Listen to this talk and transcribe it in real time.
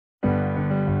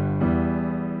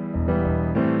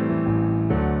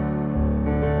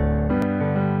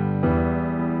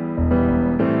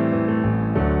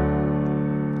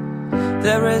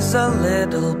There is a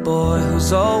little boy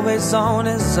who's always on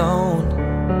his own,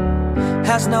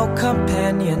 has no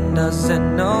companion,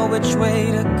 doesn't know which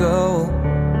way to go.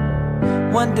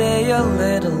 One day a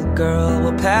little girl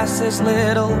will pass his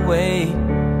little way,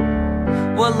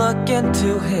 will look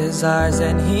into his eyes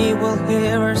and he will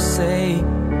hear her say,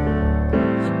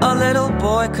 "A little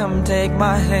boy, come take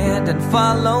my hand and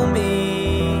follow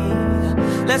me.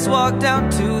 Let's walk down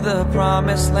to the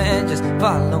promised land, just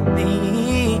follow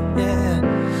me, yeah.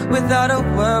 Without a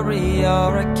worry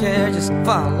or a care, just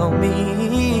follow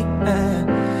me,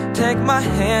 yeah. Take my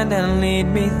hand and lead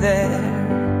me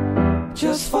there,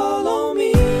 just follow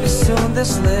me." Soon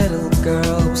this little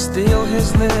girl will steal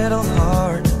his little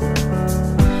heart.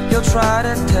 He'll try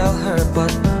to tell her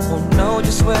but won't know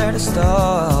just where to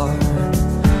start.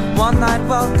 One night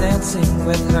while dancing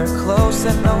with her close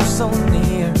and oh so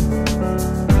near,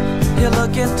 he'll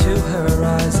look into her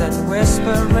eyes and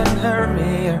whisper in her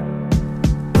ear,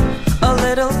 "A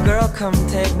little girl, come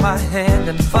take my hand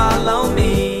and follow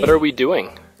me." What are we doing?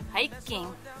 Hiking.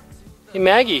 Hey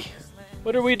Maggie,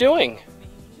 what are we doing?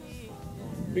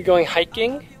 We going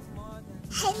hiking?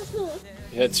 Hiking.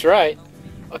 That's right.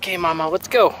 Okay, Mama, let's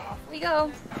go. We go.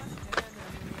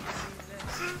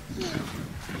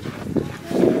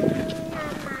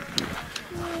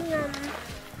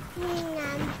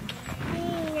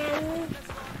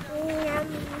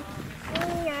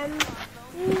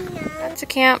 Back to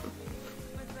camp.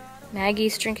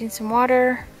 Maggie's drinking some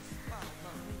water.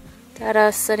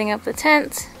 Dada's setting up the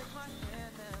tent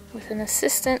with an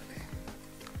assistant.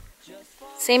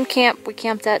 Same camp we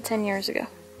camped at 10 years ago.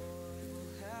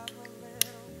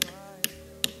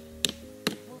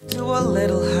 To a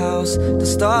little house to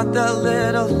start their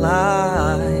little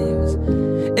lives.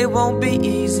 It won't be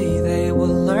easy, they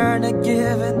will learn to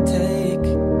give and take,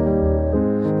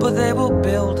 but they will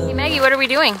build a... Hey Maggie, what are we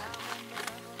doing?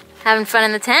 Having fun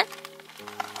in the tent?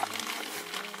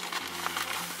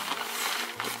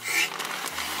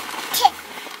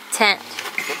 Tent.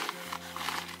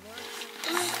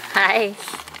 Hi.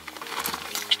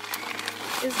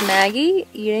 Is Maggie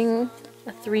eating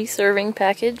a 3-serving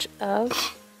package of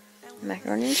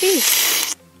macaroni and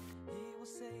cheese?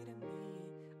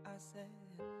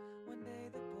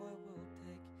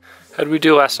 How'd we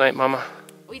do last night, Mama?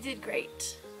 We did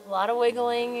great. A lot of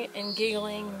wiggling and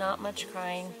giggling, not much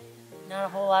crying, not a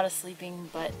whole lot of sleeping,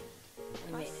 but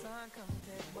we made it.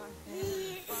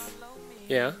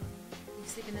 Yeah? You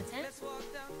sleep in the tent?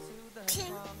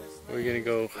 Are we gonna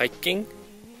go hiking?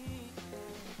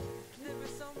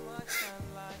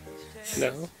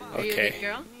 No? Are you a Okay. good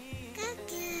girl?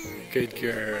 Good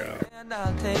girl. And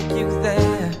I'll take you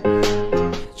there,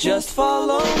 just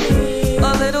follow me.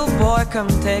 A little boy, come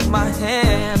take my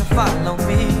hand, follow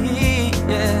me,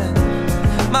 yeah.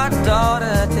 My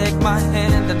daughter, take my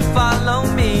hand and follow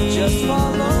me, just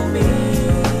follow me.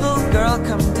 Little girl,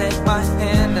 come take my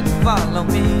hand and follow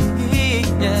me,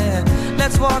 yeah.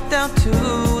 Let's walk down to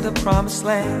the promised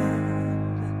land.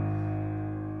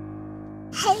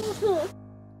 Hiking.